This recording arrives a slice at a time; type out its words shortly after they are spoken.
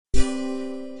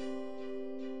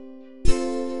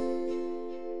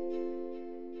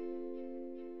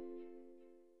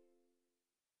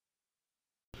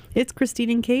It's Christine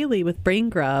and Kaylee with Brain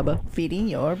Grub. Feeding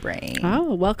your brain.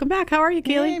 Oh, welcome back. How are you,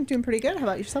 Kaylee? Hey, I'm doing pretty good. How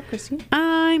about yourself, Christine?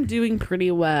 I'm doing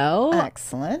pretty well.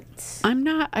 Excellent.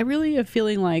 I really am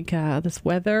feeling like this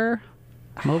weather,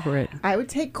 I'm over it. I would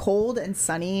take cold and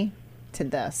sunny to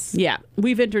this. Yeah,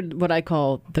 we've entered what I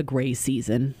call the gray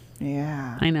season.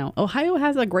 Yeah. I know. Ohio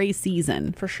has a gray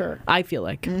season. For sure. I feel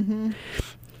like. Mm-hmm.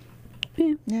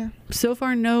 Yeah. So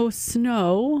far, no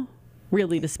snow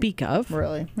really to speak of.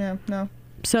 Really? Yeah, no.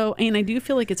 So, and I do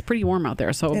feel like it's pretty warm out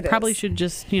there, so It probably is. should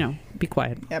just, be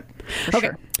quiet. Yep. For Okay.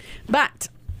 sure. But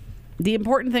the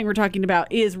important thing we're talking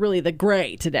about is really the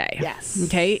gray today. Yes.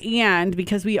 Okay. And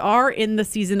because we are in the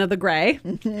season of the gray,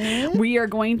 we are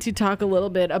going to talk a little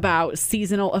bit about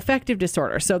seasonal affective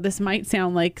disorder. So this might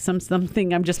sound like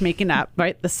something I'm just making up,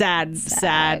 right? The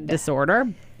sad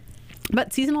disorder.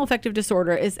 But seasonal affective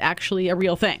disorder is actually a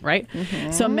real thing, right?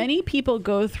 Mm-hmm. So many people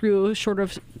go through sort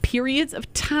of periods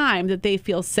of time that they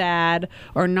feel sad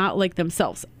or not like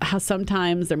themselves. How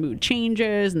sometimes their mood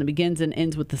changes and it begins and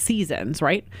ends with the seasons,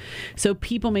 right? So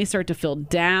people may start to feel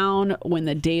down when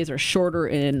the days are shorter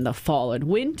in the fall and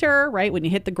winter, right? When you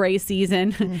hit the gray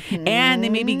season. Mm-hmm. And they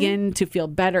may begin to feel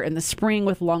better in the spring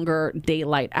with longer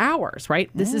daylight hours, right?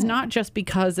 This is not just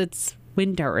because it's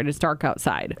winter and it's dark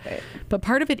outside, but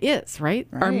part of it is right.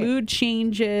 Our mood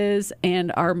changes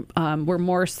and we're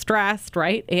more stressed,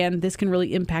 right? And this can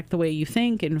really impact the way you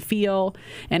think and feel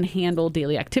and handle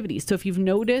daily activities. So if you've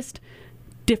noticed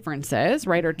differences,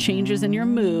 right, or changes in your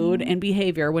mood and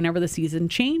behavior whenever the season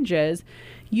changes,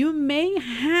 you may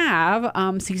have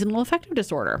seasonal affective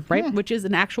disorder, right, which is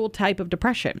an actual type of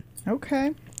depression.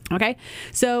 Okay,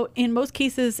 so in most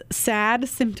cases, sad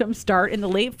symptoms start in the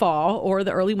late fall or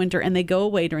the early winter, and they go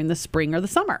away during the spring or the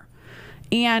summer.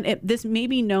 And this may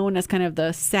be known as kind of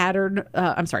the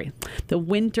the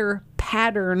winter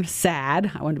pattern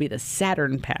sad. I want to be the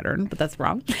Saturn pattern, but that's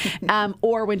wrong.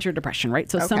 Or winter depression,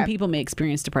 right? So some people may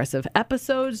experience depressive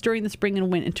episodes during the spring and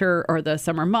winter or the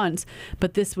summer months,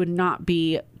 but this would not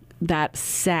be that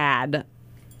sad,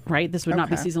 right? This would not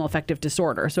be seasonal affective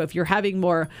disorder. So if you're having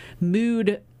more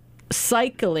mood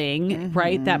cycling,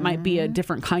 right, that might be a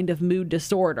different kind of mood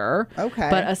disorder.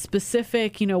 But a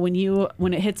specific,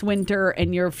 when it hits winter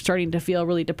and you're starting to feel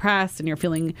really depressed and you're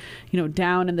feeling,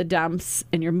 down in the dumps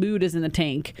and your mood is in the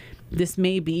tank, this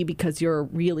may be because you're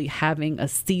really having a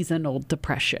seasonal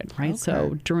depression, right?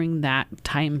 So during that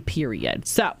time period.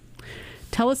 So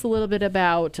tell us a little bit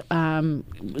about,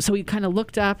 so we kind of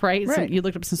looked up, right? So you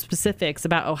looked up some specifics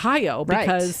about Ohio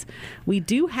because we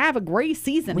do have a gray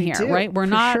season here, right? We're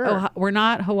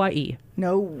not Hawaii.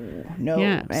 No.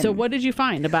 Yeah. So what did you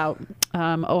find about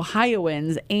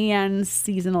Ohioans and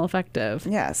seasonal affective?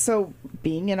 Yeah. So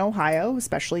being in Ohio,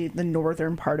 especially the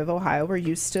northern part of Ohio, we're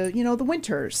used to, the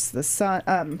winters, the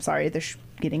sun,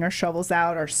 getting our shovels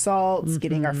out, our salts,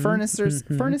 getting our furnaces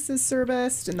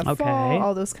serviced in the fall,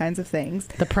 all those kinds of things.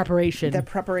 The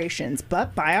preparations.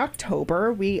 But by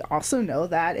October, we also know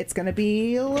that it's going to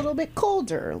be a little bit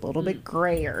colder, a little bit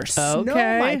grayer. Snow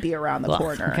might be around the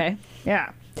corner. Okay.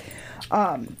 Yeah.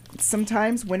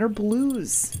 Sometimes winter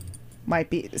blues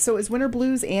might be. So is winter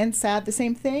blues and sad the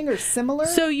same thing or similar?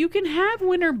 So you can have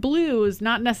winter blues,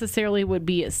 not necessarily would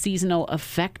be a seasonal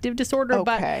affective disorder,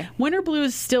 but winter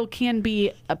blues still can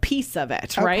be a piece of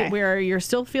it, right? Where you're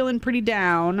still feeling pretty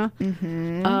down.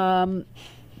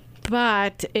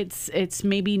 But it's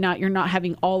maybe not, you're not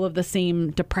having all of the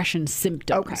same depression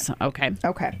symptoms. Okay.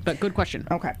 But good question.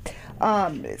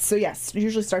 So yes, it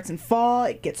usually starts in fall.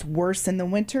 It gets worse in the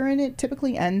winter, and it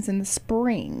typically ends in the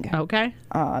spring.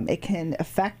 It can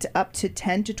affect up to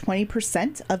 10 to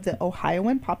 20% of the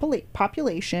Ohioan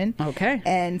population.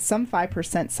 And some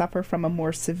 5% suffer from a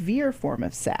more severe form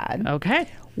of SAD.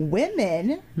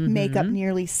 Women make up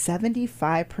nearly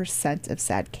 75% of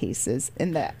SAD cases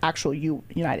in the actual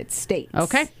United States.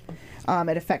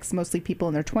 It affects mostly people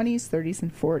in their 20s, 30s,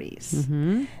 and 40s.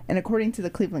 And according to the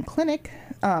Cleveland Clinic,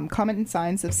 common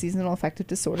signs of seasonal affective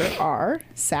disorder are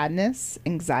sadness,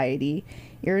 anxiety,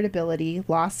 irritability,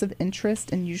 loss of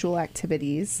interest in usual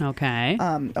activities,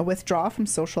 a withdrawal from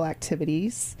social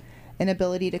activities,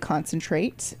 inability to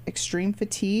concentrate, extreme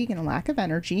fatigue, and a lack of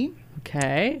energy.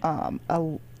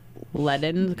 A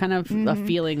leaden kind of a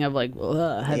feeling of like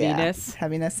heaviness.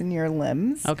 Heaviness in your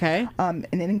limbs. An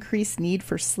increased need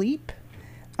for sleep,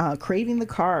 craving the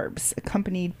carbs,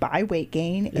 accompanied by weight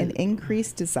gain, and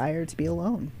increased desire to be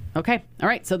alone. All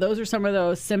right. So those are some of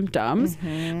those symptoms.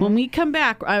 When we come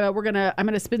back, I'm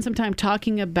gonna spend some time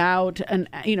talking about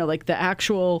the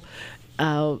actual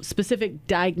specific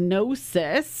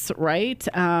diagnosis, right?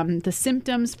 The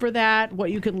symptoms for that,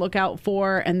 what you can look out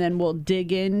for, and then we'll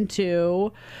dig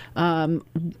into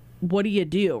what do you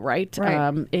do, right?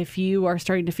 If you are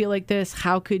starting to feel like this,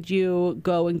 how could you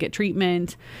go and get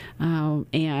treatment?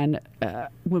 And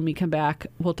when we come back,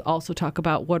 we'll also talk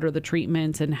about what are the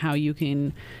treatments and how you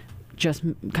can just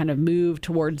kind of move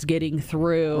towards getting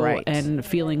through and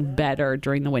feeling better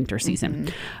during the winter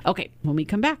season. Okay, when we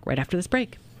come back right after this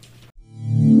break.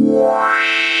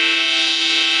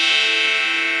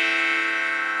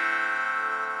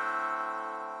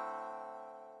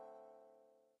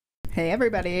 Hey,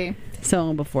 everybody.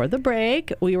 So before the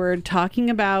break, we were talking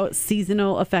about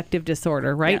seasonal affective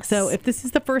disorder, right? Yes. So if this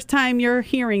is the first time you're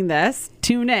hearing this,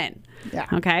 tune in. Yeah.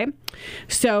 Okay.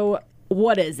 So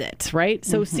what is it, right?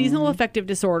 So seasonal affective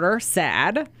disorder,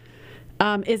 SAD,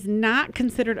 is not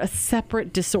considered a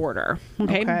separate disorder,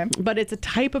 okay? But it's a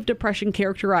type of depression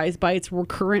characterized by its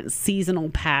recurrent seasonal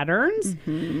patterns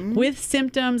with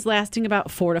symptoms lasting about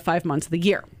 4 to 5 months of the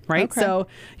year, right? So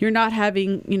you're not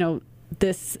having,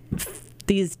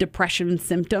 these depression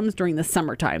symptoms during the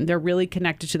summertime. They're really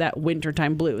connected to that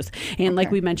wintertime blues. And like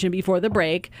we mentioned before the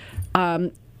break,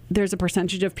 there's a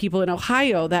percentage of people in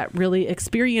Ohio that really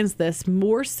experience this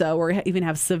more so or even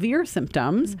have severe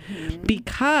symptoms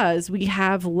because we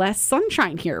have less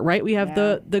sunshine here, right? We have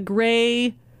the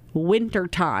gray winter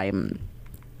time.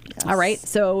 Yes. All right.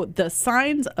 So the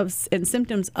signs of and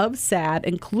symptoms of SAD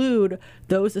include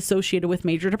those associated with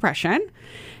major depression.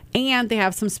 And they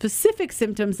have some specific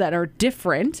symptoms that are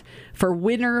different for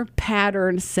winter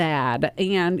pattern SAD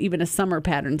and even a summer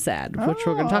pattern SAD, which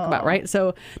we're going to talk about, right?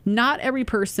 So not every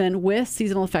person with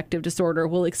seasonal affective disorder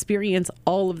will experience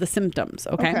all of the symptoms,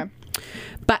 okay?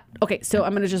 But, so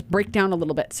I'm going to just break down a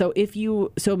little bit. So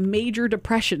major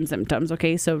depression symptoms,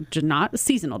 okay? So not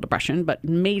seasonal depression, but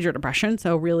major depression.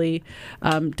 So really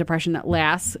depression that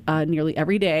lasts nearly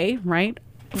every day, right?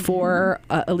 For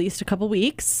at least a couple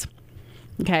weeks.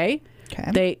 Okay.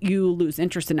 You lose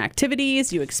interest in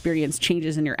activities. You experience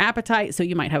changes in your appetite. So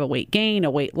you might have a weight gain,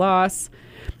 a weight loss.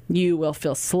 You will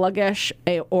feel sluggish,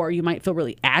 or you might feel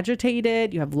really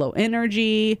agitated. You have low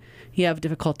energy. You have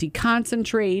difficulty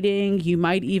concentrating. You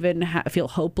might even feel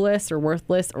hopeless or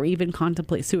worthless, or even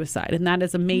contemplate suicide. And that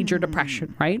is a major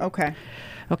depression, right?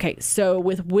 Okay. So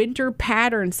with winter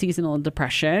pattern seasonal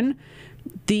depression,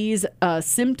 these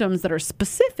symptoms that are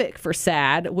specific for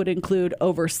SAD would include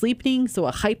oversleeping, so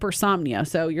a hypersomnia.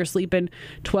 So you're sleeping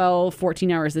 12,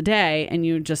 14 hours a day, and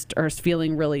you just are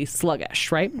feeling really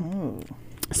sluggish, right?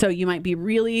 So you might be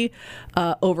really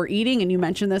overeating, and you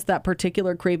mentioned that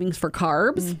particular cravings for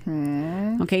carbs.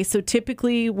 Okay, so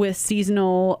typically with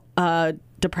seasonal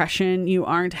depression, you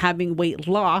aren't having weight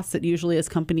loss. It usually is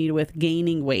accompanied with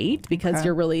gaining weight because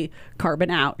you're really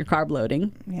carbing out, you're carb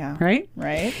loading. Yeah. Right?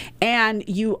 Right. And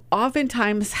you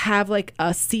oftentimes have like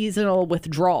a seasonal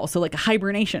withdrawal. So like a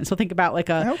hibernation. So think about like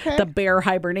the bear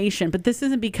hibernation. But this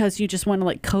isn't because you just want to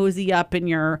like cozy up in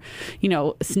your,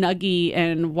 snuggie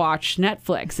and watch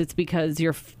Netflix. It's because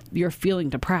you're feeling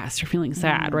depressed, you're feeling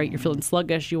sad, right? You're feeling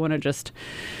sluggish. You want to just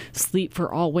sleep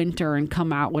for all winter and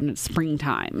come out when it's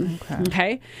springtime.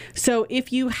 Okay. So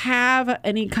if you have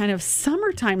any kind of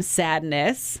summertime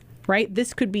sadness, right,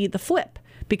 this could be the flip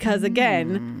because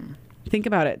again, think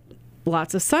about it.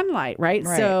 Lots of sunlight, right?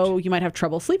 So you might have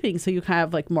trouble sleeping. So you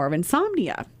have like more of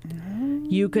insomnia.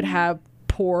 You could have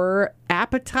poor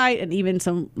appetite and even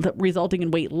some resulting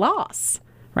in weight loss.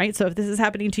 Right. So if this is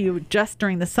happening to you just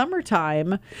during the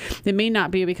summertime, it may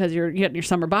not be because you're getting your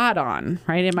summer bod on.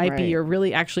 Right. It might be you're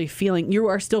really actually you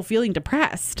are still feeling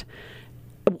depressed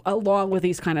along with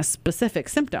these kind of specific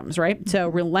symptoms. Right. So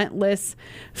relentless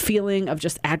feeling of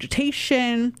just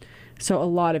agitation. So a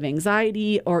lot of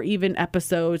anxiety or even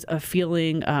episodes of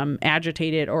feeling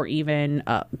agitated or even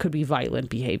could be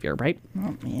violent behavior, right?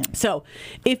 Oh, man. So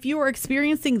if you are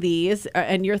experiencing these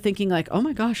and you're thinking like, oh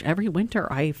my gosh, every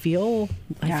winter I feel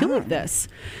like this.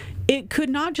 It could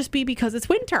not just be because it's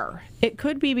winter. It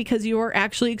could be because you are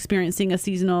actually experiencing a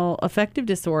seasonal affective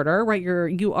disorder, right?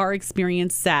 You are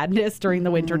experiencing sadness during the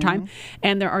winter time,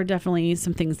 and there are definitely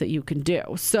some things that you can do.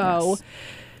 So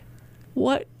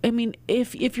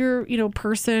if you're,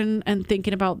 person and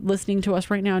thinking about listening to us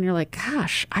right now and you're like,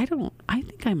 gosh, I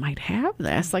think I might have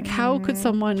this. Like, how could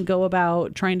someone go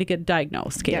about trying to get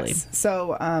diagnosed, Kaylee? Yes.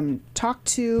 So, talk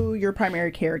to your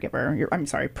primary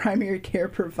caregiver, primary care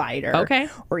provider. Okay.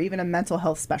 Or even a mental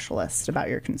health specialist about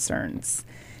your concerns.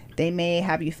 They may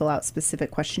have you fill out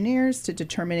specific questionnaires to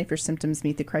determine if your symptoms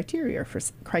meet the criteria for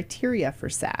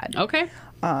SAD. Okay.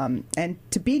 And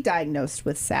to be diagnosed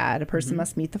with SAD, a person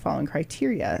must meet the following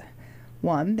criteria.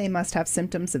 One, they must have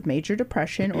symptoms of major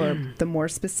depression or the more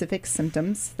specific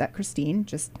symptoms that Christine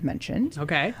just mentioned.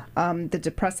 Okay. The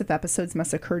depressive episodes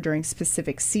must occur during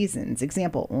specific seasons.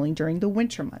 Example, only during the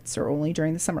winter months or only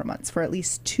during the summer months for at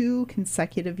least 2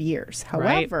 consecutive years.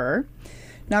 However,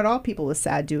 not all people with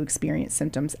SAD do experience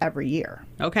symptoms every year.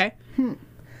 Okay.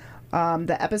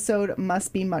 The episode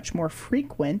must be much more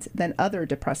frequent than other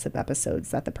depressive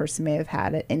episodes that the person may have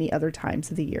had at any other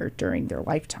times of the year during their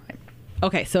lifetime.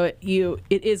 Okay, so it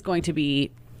is going to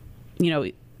be,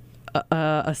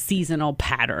 a seasonal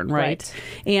pattern, right?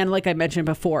 And like I mentioned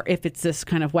before, if it's this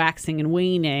kind of waxing and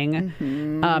waning,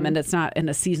 and it's not in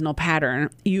a seasonal pattern,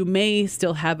 you may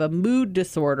still have a mood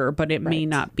disorder, but it may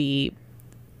not be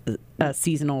a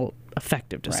seasonal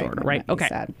affective disorder, right? Okay.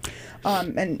 SAD.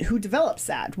 And who develops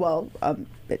SAD? Well,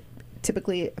 it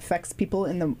typically affects people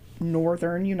in the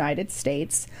northern United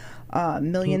States.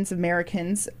 Millions of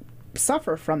Americans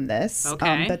suffer from this,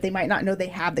 but they might not know they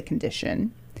have the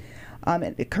condition.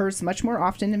 It occurs much more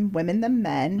often in women than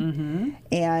men.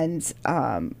 And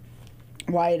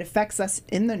why it affects us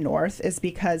in the north is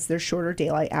because there's shorter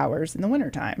daylight hours in the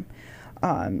wintertime.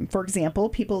 For example,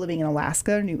 people living in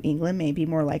Alaska or New England may be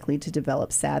more likely to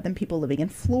develop SAD than people living in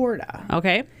Florida.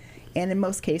 Okay. And in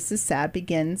most cases, SAD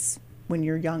begins when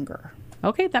you're younger.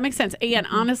 Okay, that makes sense. And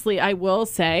honestly, I will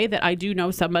say that I do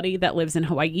know somebody that lives in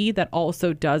Hawaii that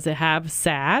also does have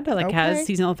SAD, has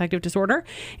seasonal affective disorder.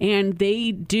 And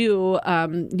they do,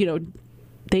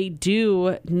 they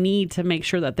do need to make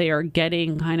sure that they are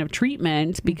getting kind of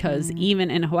treatment because even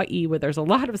in Hawaii, where there's a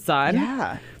lot of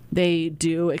sun, they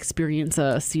do experience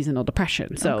a seasonal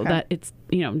depression. So that it's,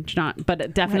 not,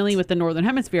 but definitely with the Northern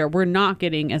Hemisphere, we're not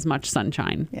getting as much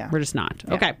sunshine. We're just not.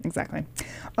 Okay. Exactly.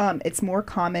 It's more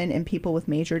common in people with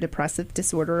major depressive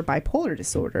disorder or bipolar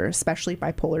disorder, especially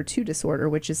bipolar 2 disorder,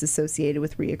 which is associated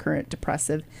with recurrent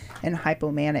depressive and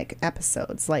hypomanic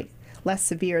episodes, like less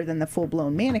severe than the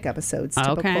full-blown manic episodes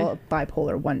typical of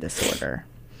bipolar 1 disorder.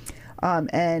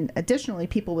 And additionally,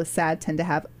 people with SAD tend to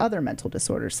have other mental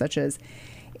disorders such as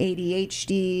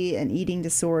ADHD, an eating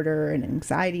disorder, an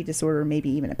anxiety disorder, maybe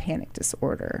even a panic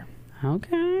disorder.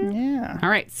 Okay. Yeah. All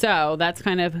right. So that's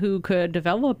kind of who could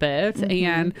develop it.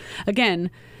 And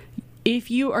again, if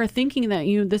you are thinking that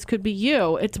this could be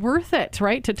you, it's worth it,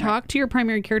 right? To talk to your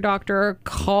primary care doctor,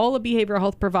 call a behavioral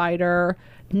health provider.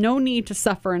 No need to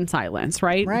suffer in silence,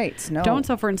 right? Right. No. Don't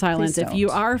suffer in silence. If you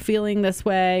are feeling this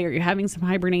way or you're having some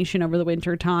hibernation over the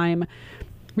winter time,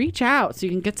 reach out so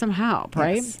you can get some help,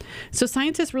 right? So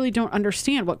scientists really don't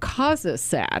understand what causes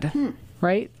SAD,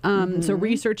 right? So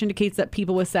research indicates that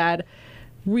people with SAD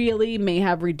really may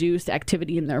have reduced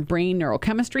activity in their brain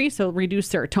neurochemistry, so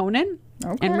reduced serotonin.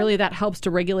 And really that helps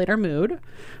to regulate our mood,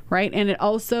 right? And it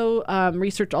also,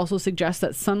 research also suggests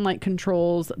that sunlight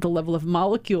controls the level of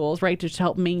molecules, right, to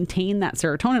help maintain that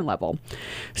serotonin level.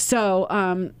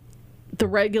 So the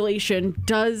regulation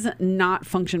does not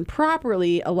function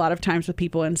properly a lot of times with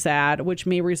people in SAD, which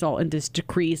may result in this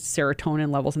decreased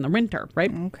serotonin levels in the winter,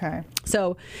 right? Okay.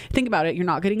 So think about it. You're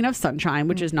not getting enough sunshine,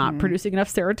 which is not producing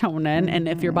enough serotonin. And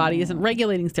if your body isn't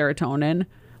regulating serotonin,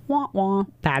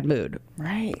 bad mood.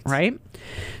 Right.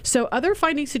 So other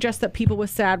findings suggest that people with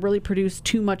SAD really produce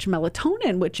too much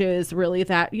melatonin, which is really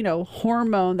that,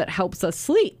 hormone that helps us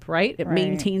sleep, right? It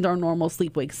maintains our normal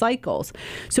sleep-wake cycles.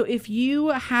 So if you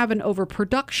have an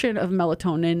overproduction of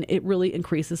melatonin, it really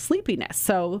increases sleepiness.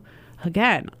 So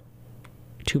again,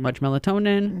 too much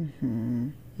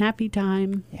melatonin, nappy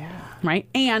time, right?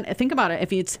 And think about it.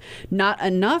 If it's not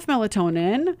enough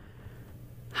melatonin,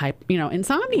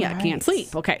 insomnia, can't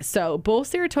sleep. Okay, so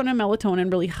both serotonin and melatonin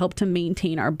really help to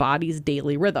maintain our body's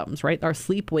daily rhythms, right? Our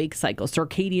sleep-wake cycles,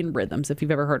 circadian rhythms, if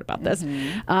you've ever heard about this.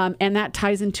 And that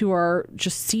ties into our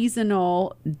just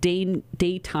seasonal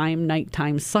daytime,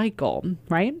 nighttime cycle,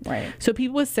 right? So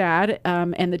people with SAD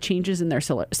and the changes in their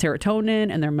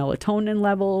serotonin and their melatonin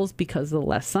levels because of the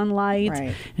less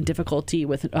sunlight and difficulty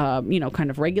with, kind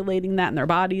of regulating that in their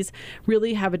bodies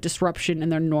really have a disruption in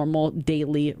their normal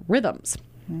daily rhythms.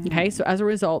 Okay, so as a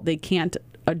result, they can't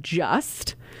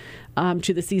adjust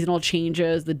to the seasonal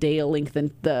changes, the day length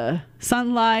and the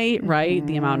sunlight, right?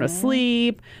 The amount of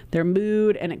sleep, their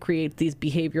mood, and it creates these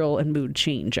behavioral and mood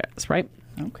changes, right?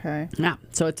 Okay. Yeah,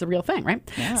 so it's a real thing, right?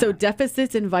 So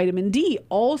deficits in vitamin D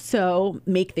also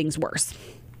make things worse.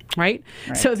 Right?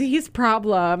 So these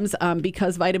problems,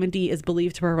 because vitamin D is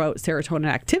believed to promote serotonin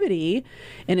activity,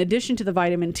 in addition to the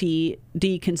vitamin D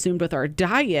consumed with our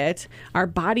diet, our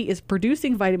body is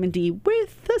producing vitamin D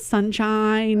with the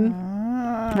sunshine,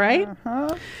 right?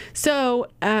 So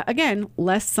again,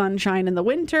 less sunshine in the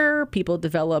winter, people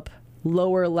develop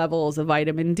lower levels of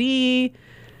vitamin D.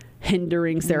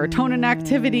 hindering serotonin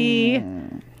activity,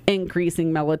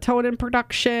 increasing melatonin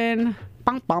production.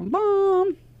 Bum, bum,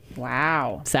 bum.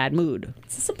 Wow. Sad mood.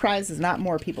 It's a surprise is not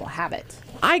more people have it.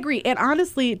 I agree. And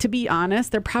honestly, to be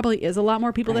honest, there probably is a lot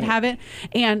more people that have it.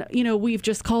 And, you know, we've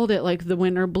just called it like the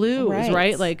winter blues,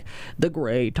 right? Like the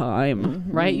gray time,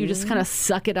 right? You just kind of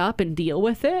suck it up and deal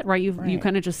with it, right? You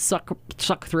kind of just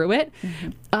suck through it.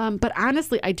 But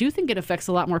honestly, I do think it affects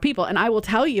a lot more people. And I will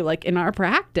tell you, like in our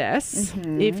practice,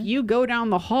 if you go down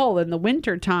the hall in the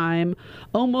winter time,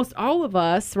 almost all of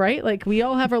us, right? Like we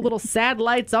all have our little sad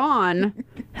lights on,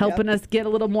 helping us get a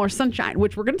little more sunshine,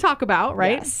 which we're going to talk about,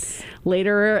 right? Yes.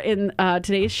 Later in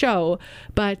today's show.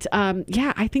 But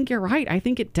yeah, I think you're right. I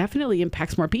think it definitely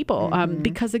impacts more people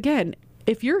because again,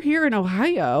 if you're here in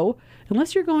Ohio,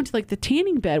 unless you're going to like the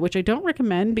tanning bed, which I don't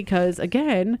recommend because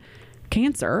again,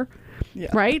 cancer,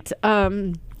 right?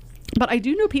 But I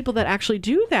do know people that actually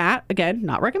do that. Again,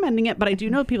 not recommending it, but I do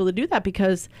know people that do that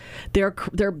because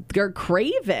they're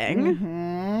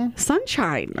craving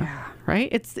sunshine. Right?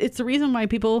 It's the reason why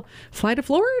people fly to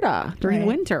Florida during the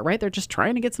winter, right? They're just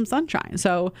trying to get some sunshine.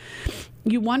 So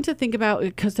you want to think about,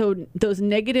 because those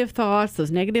negative thoughts,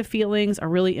 those negative feelings are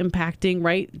really impacting,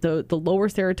 right? The lower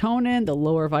serotonin, the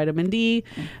lower vitamin D.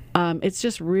 It's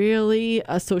just really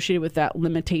associated with that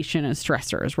limitation and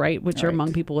stressors, right? Which are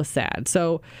among people with SAD.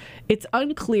 So it's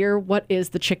unclear what is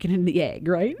the chicken and the egg,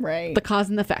 right? Right. The cause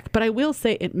and the effect. But I will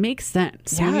say it makes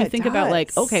sense. Yeah, when you think about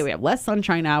like, okay, we have less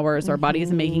sunshine hours, our body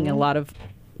isn't making a lot of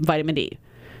vitamin D,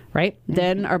 right?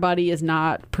 Then our body is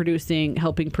not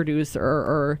helping produce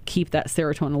or keep that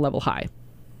serotonin level high.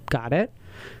 Got it?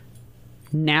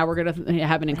 Now we're going to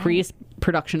have an increased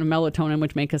production of melatonin,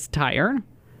 which makes us tired.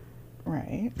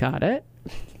 Right. Got it?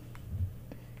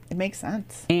 It makes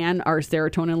sense. And our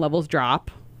serotonin levels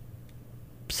drop.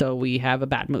 So we have a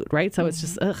bad mood, right? So it's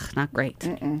just, not great.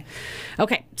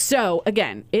 Okay. So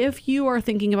again, if you are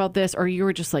thinking about this or you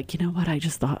were just like, you know what? I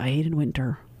just thought I hated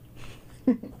winter.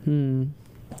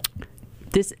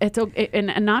 It's okay,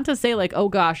 and not to say like, oh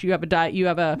gosh, you have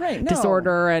a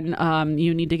disorder and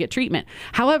you need to get treatment.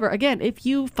 However, again, if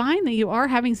you find that you are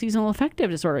having seasonal affective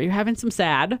disorder, you're having some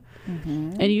SAD,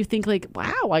 and you think like,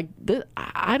 wow,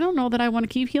 I don't know that I want to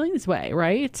keep healing this way,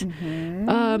 right?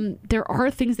 There are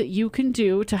things that you can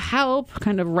do to help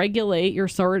kind of regulate your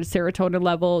serotonin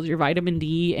levels, your vitamin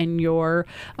D, and your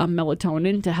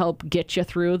melatonin to help get you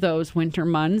through those winter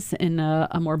months in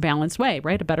a more balanced way,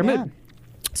 right? A better mood.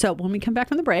 So when we come back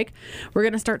from the break, we're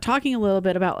going to start talking a little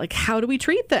bit about like, how do we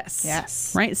treat this?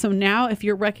 Yes. Right. So now if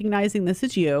you're recognizing this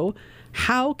is you,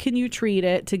 how can you treat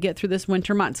it to get through this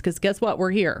winter months? Because guess what?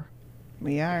 We're here.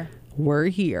 We are. We're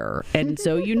here. And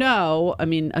so, I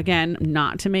mean, again,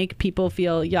 not to make people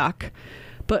feel yuck,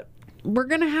 but we're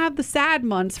going to have the sad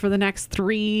months for the next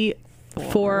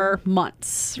 3-4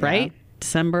 months, right?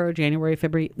 December, January,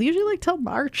 February, usually like till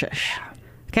March-ish.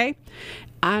 Okay.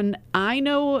 And I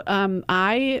know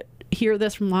I hear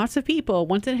this from lots of people.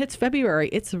 Once it hits February,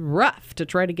 it's rough to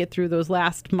try to get through those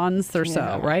last months or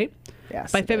so, right?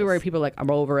 Yes. By February, people are like,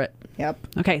 I'm over it. Yep.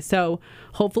 Okay, so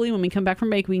hopefully when we come back from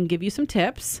break, we can give you some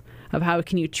tips of how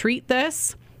can you treat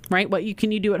this, right? What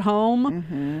can you do at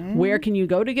home? Where can you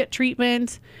go to get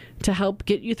treatment to help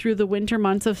get you through the winter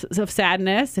months of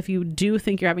sadness if you do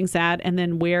think you're having SAD, and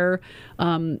then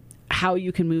how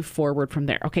you can move forward from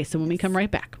there. Okay, so when we come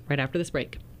right back, right after this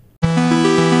break.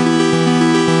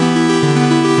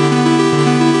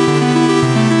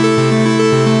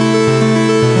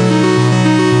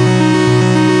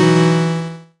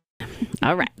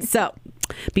 All right, so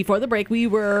before the break, we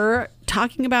were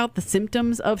talking about the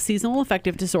symptoms of seasonal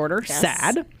affective disorder,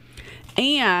 SAD.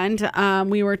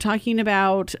 And we were talking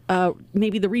about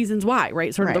maybe the reasons why,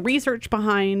 right? Sort of the research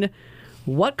behind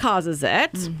what causes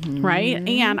it, right?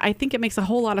 And I think it makes a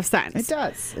whole lot of sense. It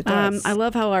does. It does. I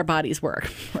love how our bodies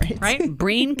work, right?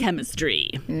 Brain chemistry.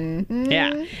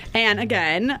 Yeah. And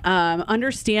again,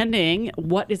 understanding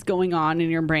what is going on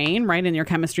in your brain, right, in your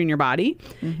chemistry in your body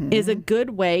is a good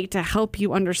way to help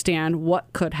you understand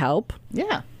what could help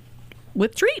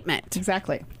with treatment.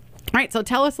 Exactly. All right. So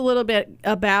tell us a little bit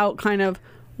about kind of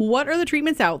what are the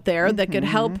treatments out there that could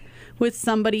help with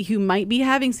somebody who might be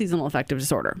having seasonal affective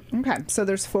disorder. Okay. So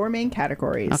there's 4 main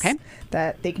categories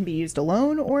that they can be used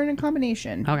alone or in a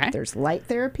combination. There's light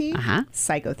therapy,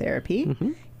 psychotherapy,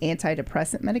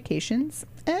 antidepressant medications,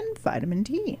 and vitamin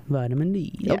D. Vitamin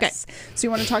D. Yes. Okay. So you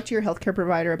want to talk to your healthcare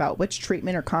provider about which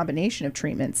treatment or combination of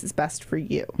treatments is best for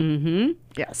you. Mm-hmm.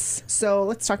 Yes. So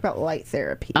let's talk about light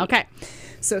therapy. Okay.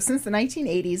 So since the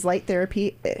 1980s, light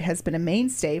therapy has been a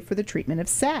mainstay for the treatment of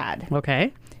SAD.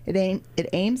 Okay. It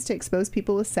aims to expose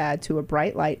people with SAD to a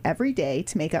bright light every day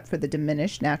to make up for the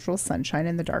diminished natural sunshine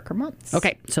in the darker months.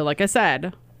 Okay. So like I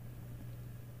said,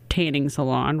 tanning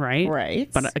salon, right? Right.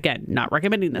 But again, not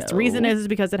recommending this. No. The reason is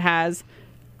because it has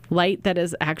light that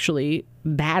is actually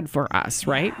bad for us,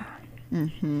 right?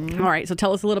 Mm-hmm. All right. So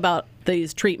tell us a little about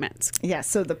these treatments. Yeah.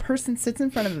 So the person sits in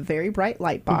front of a very bright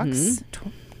light box,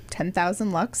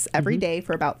 10,000 lux every day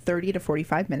for about 30 to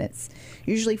 45 minutes,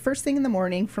 usually first thing in the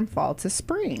morning from fall to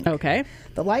spring. Okay.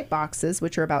 The light boxes,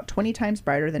 which are about 20 times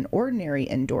brighter than ordinary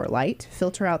indoor light,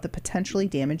 filter out the potentially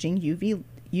damaging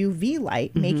UV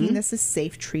light, making this a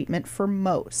safe treatment for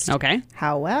most. Okay.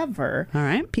 However, All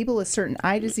right. people with certain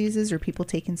eye diseases or people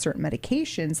taking certain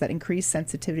medications that increase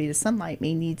sensitivity to sunlight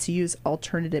may need to use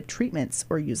alternative treatments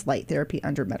or use light therapy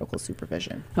under medical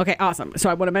supervision. Okay, awesome. So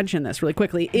I want to mention this really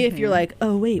quickly. If you're like,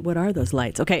 oh, wait, what are those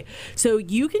lights? Okay, so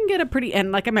you can get a pretty,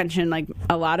 and like I mentioned, like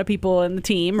a lot of people in the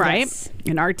team, right? Yes.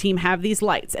 And our team have these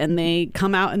lights, and they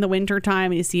come out in the winter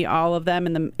time, and you see all of them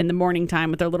in the morning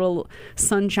time with their little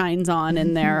sunshines on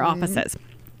in their offices.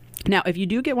 Now, if you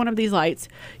do get one of these lights,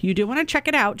 you do want to check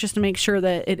it out just to make sure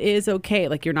that it is okay.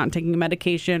 Like you're not taking a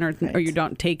medication or you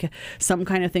don't take some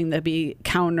kind of thing that be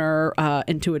counter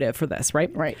intuitive for this,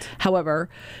 right? Right. However,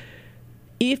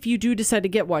 if you do decide to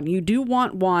get one, you do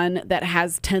want one that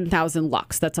has 10,000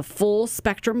 lux. That's a full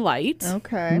spectrum light,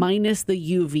 Okay. minus the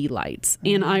UV lights.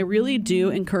 And I really do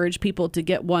encourage people to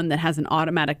get one that has an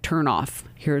automatic turn off.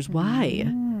 Here's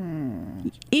why.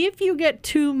 If you get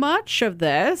too much of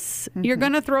this, you're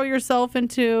going to throw yourself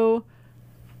into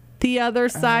the other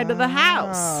side of the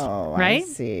house, right? I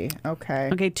see. Okay.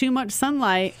 Okay, too much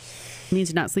sunlight means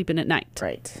you're not sleeping at night.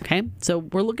 Right. Okay, so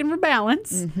we're looking for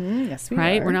balance. Yes, we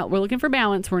Right, are. we're looking for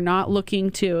balance. We're not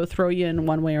looking to throw you in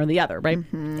one way or the other, right?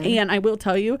 And I will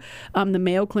tell you, the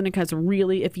Mayo Clinic has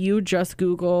really, if you just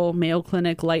Google Mayo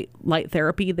Clinic light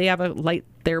therapy, they have a light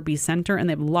therapy center, and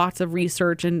they have lots of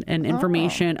research and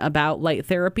information about light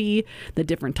therapy, the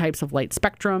different types of light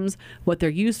spectrums, what they're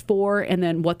used for, and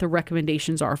then what the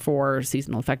recommendations are for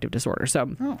seasonal affective disorder.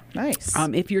 So, nice.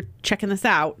 if you're checking this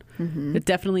out, it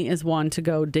definitely is one to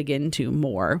go dig into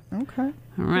more. Okay. All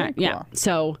right. Very Yeah. cool.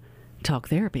 So, talk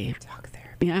therapy. Talk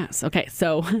therapy. Yes. Okay.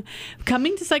 So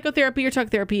coming to psychotherapy or talk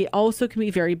therapy also can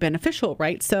be very beneficial,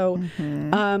 right? So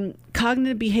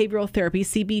cognitive behavioral therapy,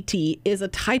 CBT, is a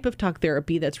type of talk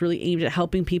therapy that's really aimed at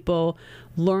helping people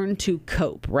learn to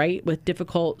cope, right, with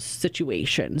difficult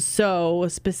situations. So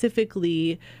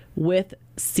specifically with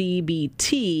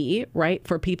CBT, right,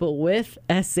 for people with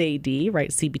SAD, right,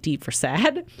 CBT for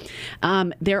SAD,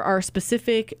 there are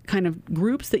specific kind of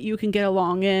groups that you can get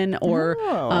along in, or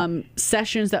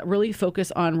sessions that really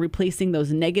focus on replacing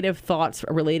those negative thoughts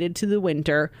related to the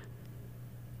winter,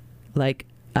 like,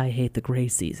 I hate the gray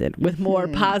season, with more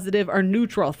positive or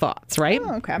neutral thoughts, right?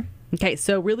 Oh, okay. Okay,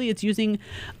 so really it's using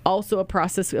also a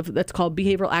process that's called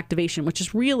behavioral activation, which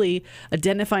is really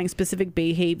identifying specific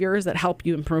behaviors that help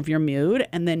you improve your mood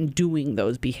and then doing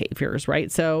those behaviors,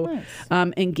 right? So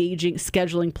engaging,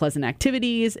 scheduling pleasant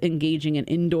activities, engaging in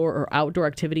indoor or outdoor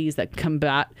activities that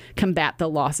combat the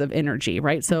loss of energy,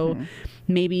 right? So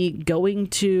maybe going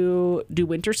to do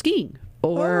winter skiing,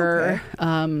 or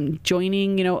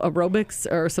joining, aerobics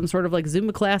or some sort of like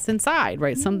Zumba class inside,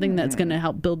 right? Something that's going to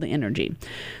help build the energy.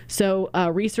 So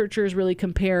researchers really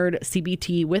compared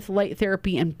CBT with light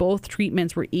therapy, and both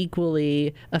treatments were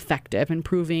equally effective,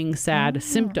 improving SAD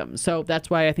symptoms. So that's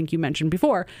why I think you mentioned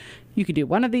before, you could do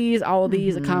one of these, all of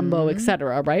these, a combo,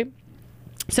 etc., right?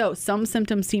 So some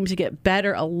symptoms seem to get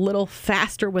better a little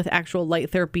faster with actual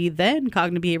light therapy than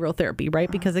cognitive behavioral therapy,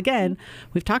 right? Because again,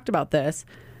 we've talked about this.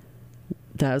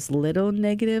 Those little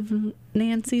negative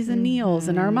Nancy's and Neils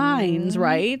in our minds,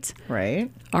 right? Right.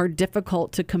 Are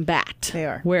difficult to combat. They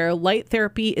are. Where light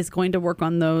therapy is going to work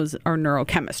on those, our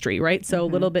neurochemistry, right? So a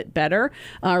little bit better,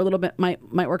 or a little bit might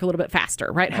work a little bit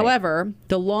faster, right? However,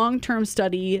 the long-term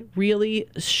study really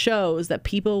shows that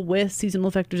people with seasonal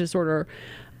affective disorder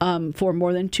for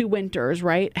more than 2 winters,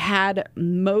 right, had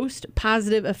most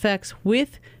positive effects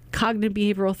with cognitive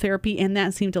behavioral therapy, and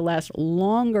that seemed to last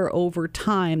longer over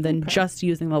time than just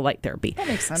using the light therapy. That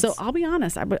makes sense. So I'll be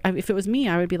honest, if it was me,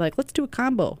 I would be like, let's do a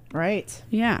combo. Right.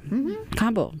 Yeah.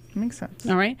 Combo. Makes sense.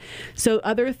 All right. So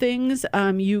other things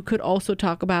you could also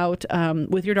talk about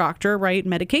with your doctor, right?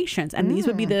 Medications. And these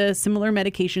would be the similar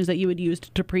medications that you would use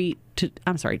to treat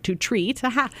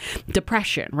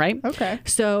depression, right? Okay.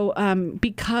 So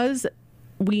because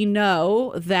we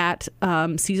know that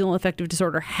seasonal affective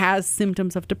disorder has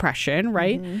symptoms of depression,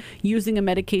 right? Using a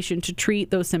medication to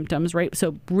treat those symptoms, right?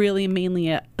 So really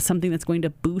mainly something that's going to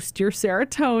boost your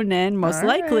serotonin, most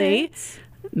likely.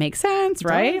 Makes sense,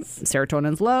 right?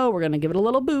 Serotonin's low. We're going to give it a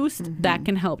little boost. That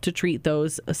can help to treat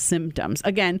those symptoms.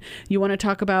 Again, you want to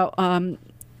talk about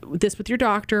this with your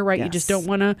doctor, right? You just don't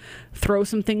want to throw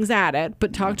some things at it,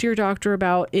 but talk to your doctor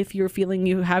about if you're feeling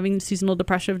you having seasonal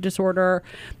depressive disorder.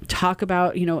 Talk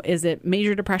about, is it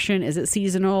major depression? Is it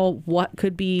seasonal? What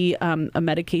could be a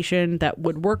medication that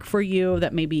would work for you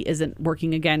that maybe isn't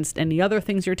working against any other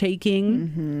things you're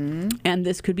taking? And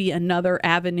this could be another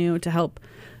avenue to help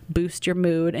boost your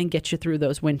mood and get you through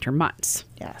those winter months.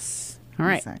 Yes. All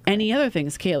right. Exactly. Any other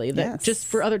things, Kaylee, that just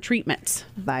for other treatments?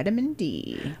 Vitamin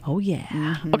D. Oh,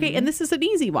 yeah. Okay. And this is an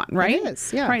easy one, right? It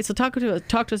is, yeah. All right. So talk to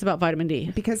us about vitamin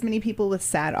D. Because many people with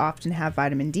SAD often have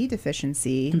vitamin D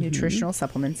deficiency, nutritional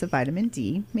supplements of vitamin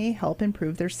D may help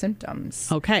improve their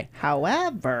symptoms. Okay.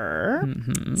 However,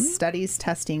 studies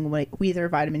testing whether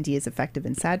vitamin D is effective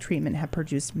in SAD treatment have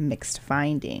produced mixed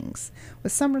findings,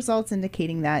 with some results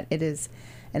indicating that it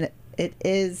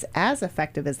is as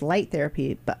effective as light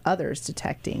therapy, but others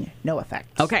detecting no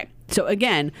effect. Okay. So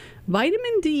again,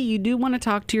 vitamin D, you do want to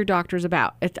talk to your doctors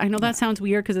about. I know that sounds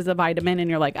weird because it's a vitamin and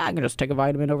you're like, I can just take a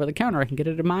vitamin over the counter. I can get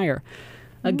it at Meijer.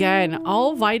 Again,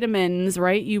 all vitamins,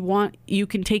 right? You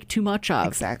can take too much of.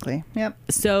 Exactly. Yep.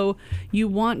 So you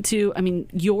want to,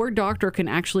 your doctor can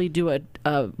actually do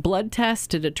a blood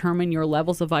test to determine your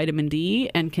levels of vitamin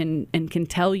D and can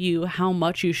tell you how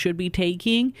much you should be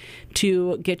taking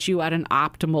to get you at an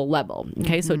optimal level.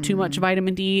 Okay. So too much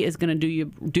vitamin D is going to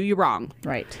do you wrong.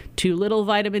 Right. Too little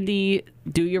vitamin D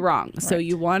do you wrong. So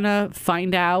you want to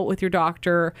find out with your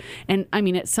doctor. And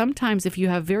sometimes if you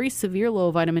have very severe low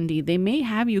vitamin D, they may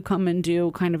have you come and do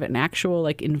kind of an actual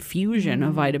infusion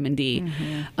of vitamin D.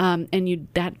 And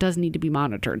that does need to be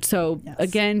monitored. So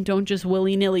again, don't just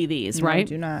willy-nilly these, right?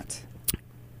 No, do not.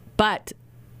 But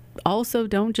also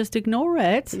don't just ignore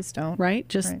it. Please don't. Right?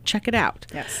 Just check it out.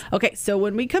 Yes. Okay. So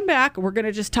when we come back, we're going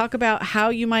to just talk about how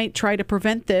you might try to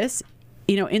prevent this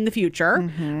in the future,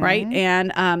 right?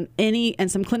 And and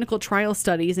some clinical trial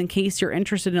studies in case you're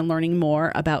interested in learning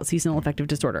more about seasonal affective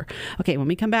disorder. Okay, when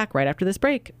we come back right after this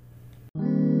break.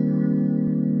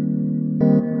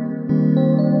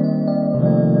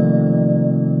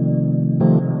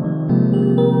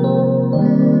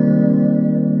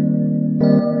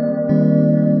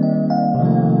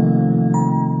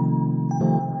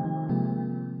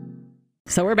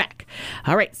 So we're back.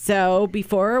 All right. So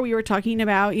before we were talking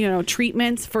about,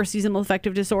 treatments for seasonal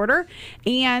affective disorder.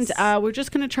 And we're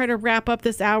just going to try to wrap up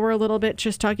this hour a little bit,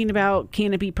 just talking about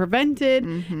can it be prevented?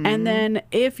 And then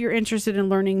if you're interested in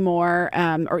learning more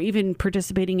or even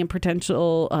participating in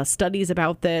potential studies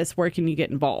about this, where can you get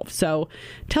involved? So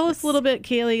tell us a little bit,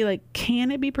 Kaylee,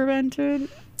 can it be prevented?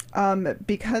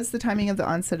 Because the timing of the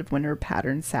onset of winter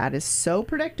pattern SAD is so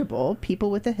predictable, people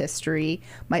with a history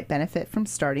might benefit from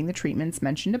starting the treatments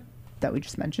that we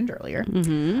just mentioned earlier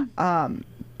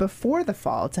before the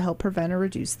fall to help prevent or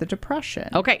reduce the depression.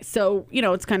 Okay, so,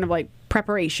 it's kind of like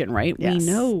preparation, right? Yes. We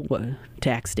know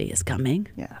tax day is coming.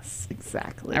 Yes,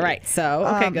 exactly. All right, so,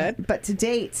 okay, good. But to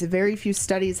date, very few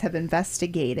studies have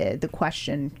investigated the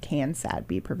question, can SAD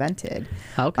be prevented?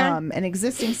 Okay. And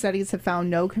existing studies have found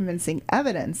no convincing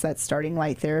evidence that starting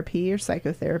light therapy or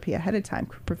psychotherapy ahead of time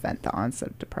could prevent the onset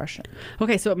of depression.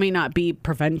 Okay, so it may not be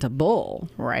preventable.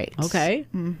 Right. Okay.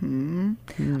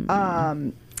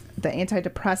 The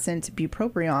antidepressant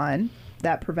bupropion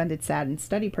that prevented SAD in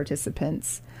study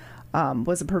participants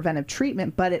was a preventive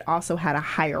treatment, but it also had a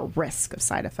higher risk of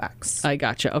side effects. I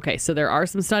gotcha. Okay, so there are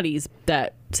some studies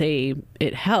that say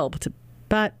it helped,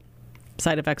 but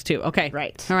side effects too. Okay.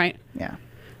 Right. All right. Yeah.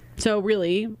 So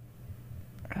really,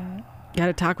 got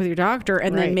to talk with your doctor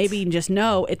and then maybe just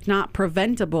know it's not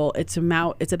preventable. It's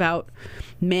about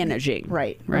managing.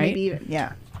 Right. Right. Maybe even,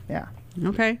 yeah.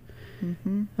 Okay.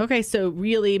 Okay, so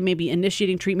really maybe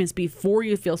initiating treatments before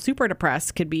you feel super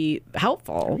depressed could be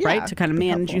helpful, right? To kind of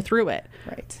manage you through it.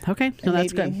 Right. Okay, so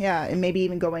that's good. Yeah, and maybe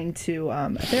even going to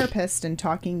a therapist and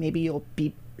talking, maybe you'll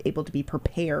be able to be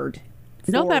prepared.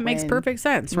 No, that makes perfect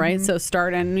sense, right? So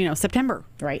start in, September.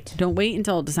 Right. Don't wait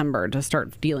until December to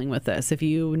start dealing with this. If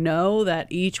you know that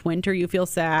each winter you feel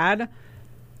sad,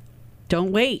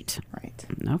 Don't wait. Right.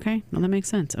 Okay. Well, that makes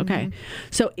sense. Okay.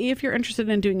 So if you're interested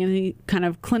in doing any kind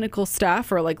of clinical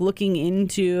stuff or like looking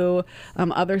into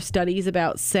other studies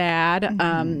about SAD,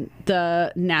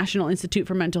 the National Institute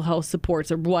for Mental Health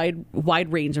supports a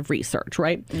wide range of research,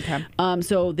 right? Okay.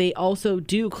 So they also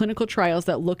do clinical trials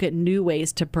that look at new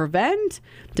ways to prevent,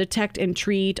 detect, and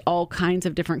treat all kinds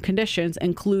of different conditions,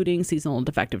 including seasonal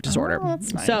affective disorder. Oh,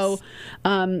 that's nice. So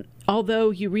although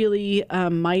you really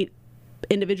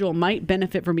individual might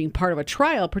benefit from being part of a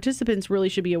trial, participants really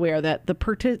should be aware that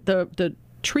the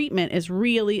treatment is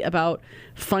really about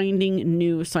finding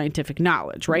new scientific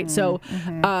knowledge, right? So,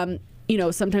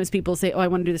 sometimes people say, oh, I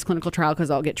want to do this clinical trial because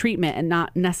I'll get treatment, and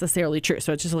not necessarily true.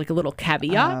 So it's just like a little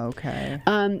caveat. Okay.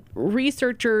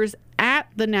 Researchers at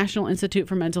the National Institute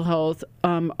for Mental Health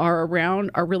are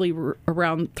really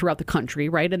around throughout the country,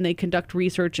 right? And they conduct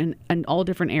research in all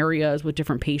different areas with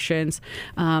different patients,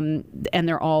 and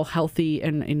they're all healthy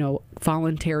and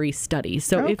voluntary studies.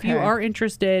 So if you are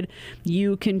interested,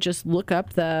 you can just look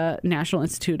up the National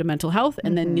Institute of Mental Health,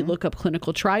 and then you look up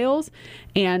clinical trials,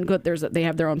 and they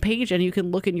have their own page, and you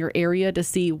can look in your area to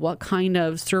see what kind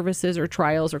of services or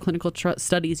trials or clinical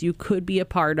studies you could be a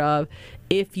part of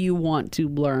if you want to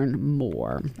learn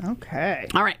more. Okay.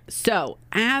 All right. So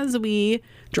as we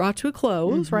draw to a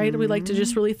close, right, we'd like to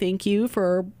just really thank you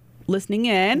for listening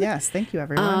in. Yes. Thank you,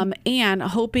 everyone. And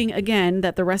hoping, again,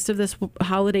 that the rest of this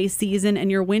holiday season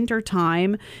and your winter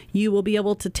time, you will be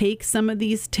able to take some of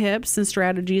these tips and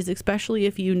strategies, especially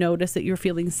if you notice that you're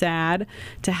feeling sad,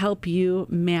 to help you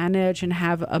manage and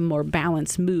have a more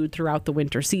balanced mood throughout the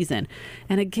winter season.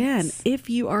 And again, if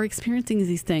you are experiencing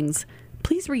these things,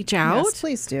 please reach out. Yes,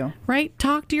 please do. Right?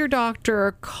 Talk to your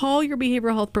doctor, call your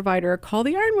behavioral health provider, call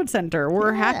the Ironwood Center.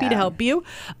 We're happy to help you.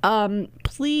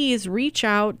 Please reach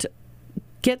out,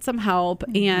 get some help,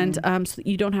 and so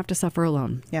you don't have to suffer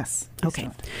alone. Yes. Okay.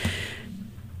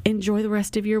 Enjoy the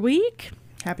rest of your week.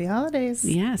 Happy holidays.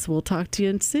 Yes, we'll talk to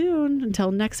you soon. Until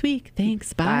next week.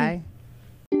 Thanks. Bye. Bye.